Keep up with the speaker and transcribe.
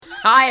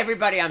Hi,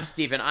 everybody. I'm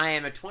Steven. I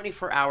am a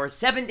 24-hour,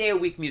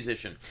 7-day-a-week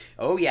musician.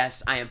 Oh,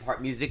 yes, I am part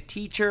music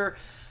teacher,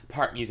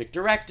 part music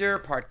director,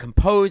 part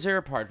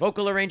composer, part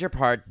vocal arranger,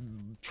 part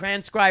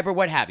transcriber,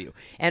 what have you.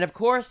 And, of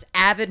course,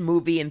 avid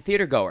movie and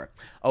theater goer.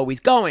 Always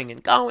going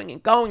and going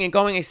and going and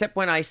going, except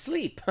when I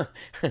sleep,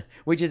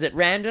 which is at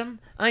random,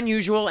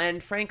 unusual,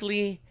 and,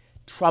 frankly,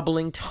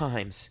 troubling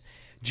times.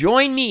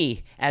 Join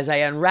me as I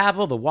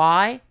unravel the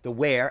why, the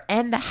where,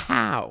 and the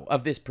how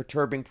of this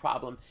perturbing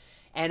problem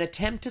and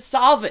attempt to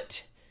solve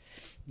it.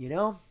 You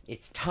know,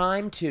 it's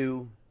time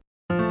to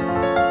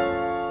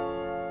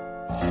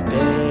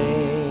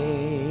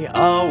stay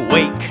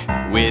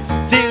awake with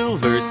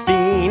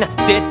Silverstein.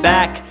 Sit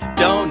back,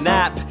 don't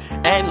nap,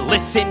 and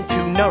listen to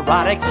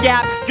Neurotics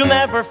yap. You'll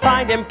never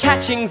find him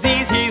catching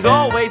Z's. He's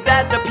always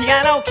at the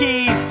piano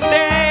keys.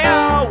 Stay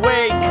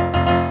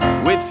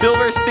awake with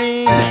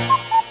Silverstein.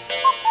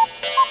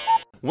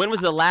 When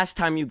was the last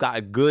time you got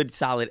a good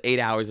solid 8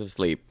 hours of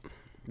sleep?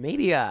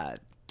 maybe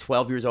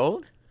 12 years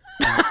old.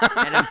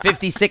 And I'm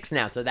 56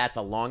 now, so that's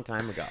a long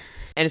time ago.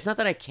 And it's not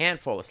that I can't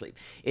fall asleep.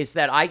 It's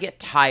that I get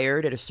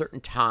tired at a certain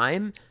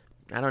time.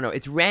 I don't know.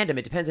 It's random.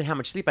 It depends on how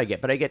much sleep I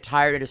get. But I get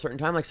tired at a certain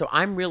time. Like, so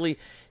I'm really...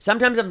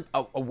 Sometimes I'm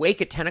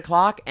awake at 10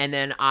 o'clock, and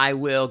then I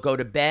will go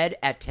to bed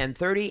at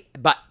 10:30.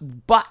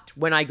 But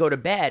when I go to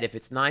bed, if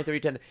it's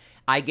 9:30, 10,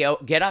 I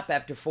get up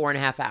after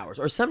 4.5 hours.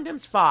 Or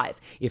sometimes 5.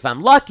 If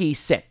I'm lucky,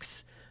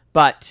 6.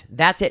 But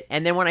that's it.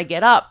 And then when I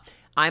get up,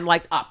 I'm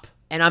like up.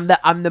 And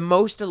I'm the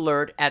most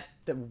alert at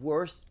the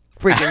worst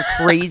freaking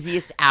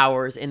craziest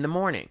hours in the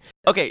morning.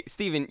 Okay,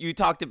 Steven, you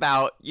talked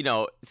about,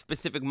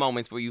 specific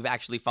moments where you've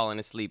actually fallen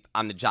asleep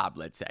on the job,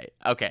 let's say.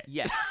 Okay.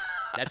 Yes,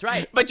 that's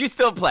right. But you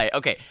still play.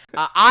 Okay.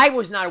 I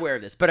was not aware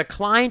of this, but a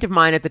client of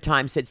mine at the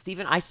time said,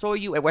 Steven, I saw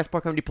you at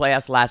Westport Comedy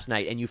Playhouse last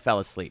night and you fell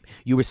asleep.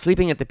 You were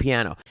sleeping at the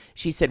piano.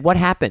 She said, what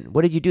happened?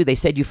 What did you do? They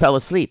said you fell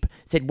asleep. I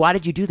said, why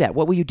did you do that?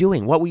 What were you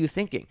doing? What were you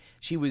thinking?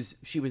 She was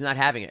not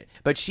having it.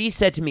 But she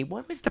said to me,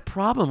 what was the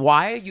problem?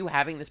 Why are you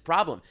having this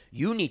problem?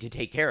 You need to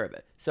take care of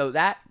it. So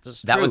that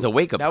was a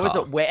wake-up call.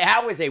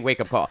 That was a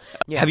wake-up call.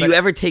 Yeah, Have you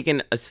ever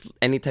taken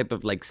any type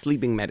of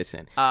sleeping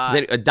medicine?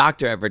 Has a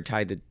doctor ever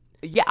tried to?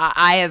 Yeah,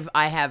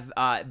 I have.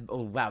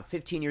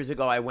 15 years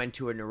ago, I went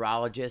to a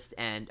neurologist,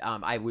 and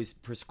I was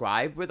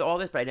prescribed with all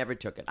this, but I never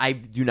took it. I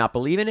do not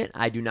believe in it.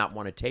 I do not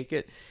want to take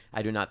it.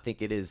 I do not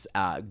think it is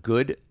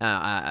good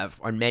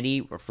for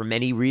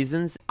many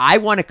reasons. I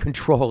want to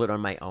control it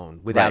on my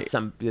own without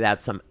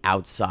some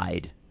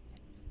outside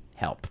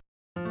help.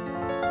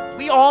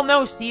 We all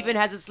know Steven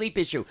has a sleep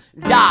issue.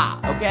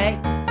 Okay?